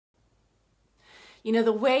You know,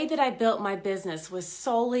 the way that I built my business was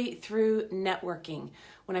solely through networking.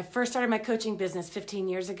 When I first started my coaching business 15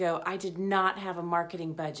 years ago, I did not have a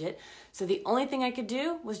marketing budget. So the only thing I could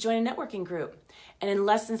do was join a networking group. And in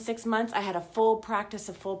less than 6 months, I had a full practice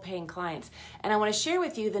of full paying clients. And I want to share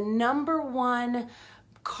with you the number one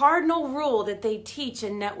cardinal rule that they teach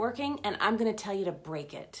in networking, and I'm going to tell you to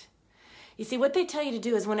break it. You see, what they tell you to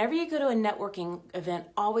do is whenever you go to a networking event,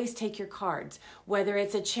 always take your cards, whether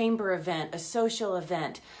it's a chamber event, a social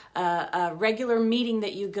event, a regular meeting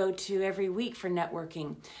that you go to every week for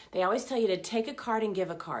networking. They always tell you to take a card and give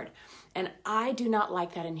a card. And I do not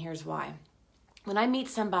like that, and here's why. When I meet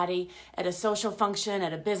somebody at a social function,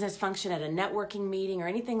 at a business function, at a networking meeting or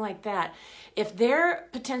anything like that, if they're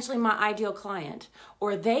potentially my ideal client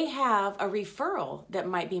or they have a referral that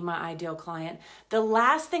might be my ideal client, the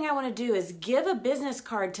last thing I want to do is give a business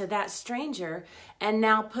card to that stranger and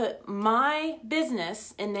now put my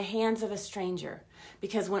business in the hands of a stranger.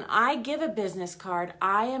 Because when I give a business card,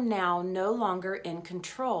 I am now no longer in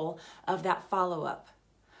control of that follow-up.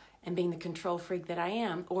 And being the control freak that I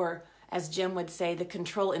am, or as Jim would say, the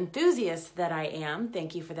control enthusiast that I am.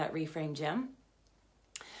 Thank you for that reframe, Jim.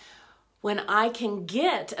 When I can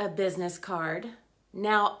get a business card,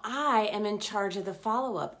 now I am in charge of the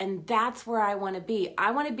follow-up, and that's where I want to be.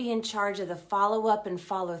 I want to be in charge of the follow-up and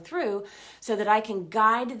follow-through so that I can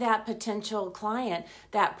guide that potential client,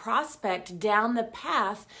 that prospect, down the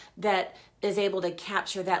path that is able to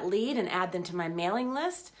capture that lead and add them to my mailing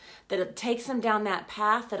list, that it takes them down that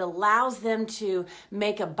path that allows them to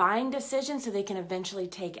make a buying decision so they can eventually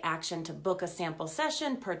take action to book a sample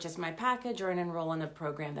session, purchase my package, or enroll in a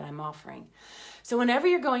program that I'm offering. So whenever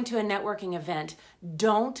you're going to a networking event,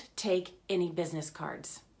 don't take any business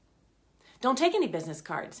cards. Don't take any business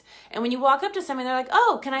cards. And when you walk up to somebody, they're like,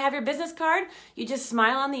 oh, can I have your business card? You just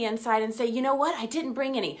smile on the inside and say, you know what? I didn't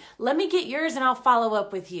bring any. Let me get yours and I'll follow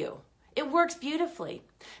up with you. It works beautifully.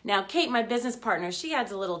 Now, Kate, my business partner, she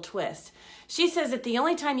adds a little twist. She says that the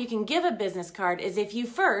only time you can give a business card is if you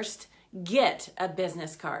first get a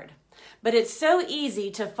business card. But it's so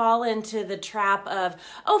easy to fall into the trap of,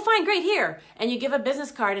 oh, fine, great, here. And you give a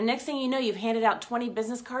business card, and next thing you know, you've handed out 20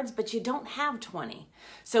 business cards, but you don't have 20.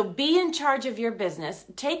 So be in charge of your business,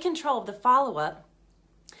 take control of the follow-up,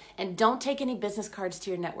 and don't take any business cards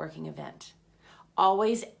to your networking event.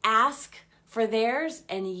 Always ask for theirs,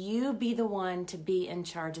 and you be the one to be in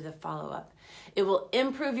charge of the follow-up. It will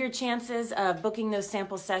improve your chances of booking those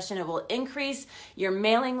sample sessions. It will increase your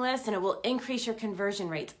mailing list, and it will increase your conversion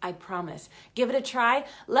rates, I promise. Give it a try.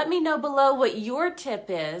 Let me know below what your tip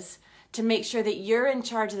is to make sure that you're in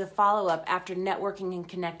charge of the follow-up after networking and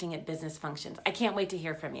connecting at business functions. I can't wait to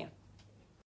hear from you.